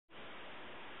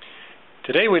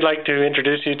Today we'd like to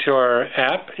introduce you to our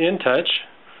app, InnTouch,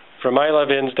 from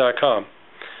iloveins.com.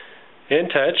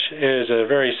 InnTouch is a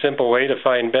very simple way to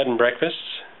find bed and breakfasts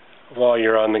while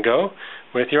you're on the go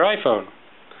with your iPhone.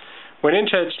 When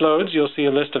InnTouch loads, you'll see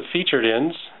a list of featured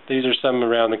inns. These are some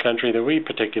around the country that we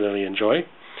particularly enjoy.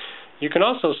 You can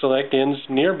also select inns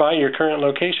nearby your current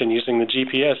location using the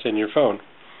GPS in your phone.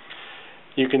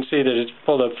 You can see that it's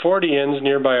pulled up 40 inns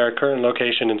nearby our current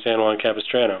location in San Juan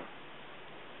Capistrano.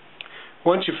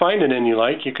 Once you find an inn you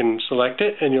like, you can select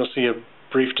it and you'll see a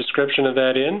brief description of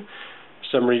that inn,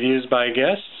 some reviews by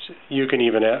guests. You can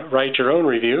even write your own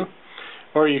review,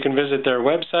 or you can visit their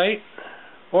website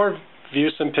or view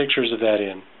some pictures of that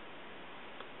inn.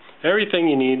 Everything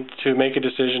you need to make a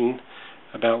decision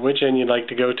about which inn you'd like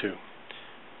to go to.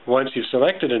 Once you've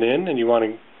selected an inn and you want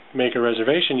to make a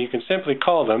reservation, you can simply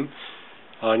call them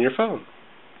on your phone.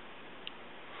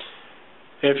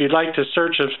 If you'd like to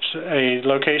search a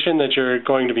location that you're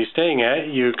going to be staying at,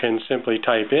 you can simply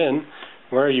type in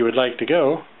where you would like to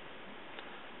go,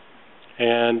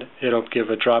 and it'll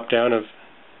give a drop-down of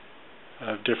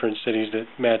different cities that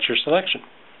match your selection.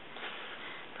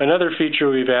 Another feature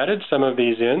we've added, some of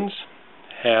these inns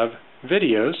have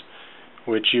videos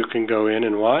which you can go in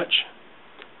and watch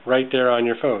right there on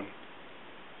your phone.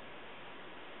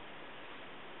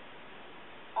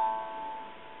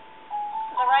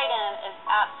 The Right-In is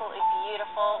absolutely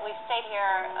beautiful. We've stayed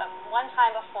here one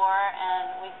time before,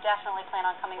 and we definitely plan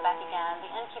on coming back again.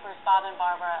 The innkeepers, Bob and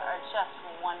Barbara, are just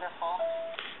wonderful.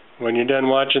 When you're done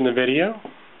watching the video,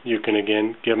 you can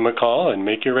again give them a call and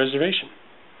make your reservation.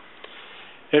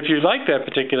 If you like that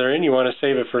particular inn, you want to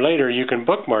save it for later, you can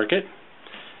bookmark it,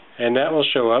 and that will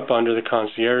show up under the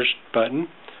concierge button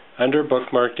under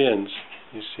bookmarked inns.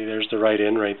 You see there's the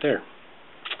Right-In right there.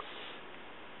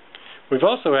 We've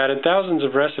also added thousands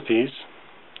of recipes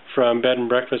from bed and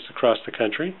breakfasts across the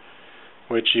country,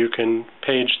 which you can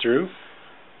page through.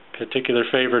 Particular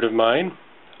favorite of mine,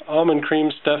 almond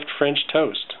cream stuffed French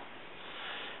toast.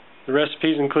 The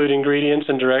recipes include ingredients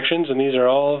and directions, and these are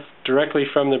all directly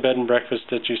from the bed and breakfast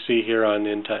that you see here on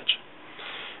InnTouch.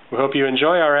 We hope you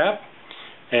enjoy our app,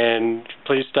 and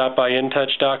please stop by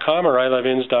InnTouch.com or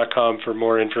iloveins.com for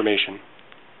more information.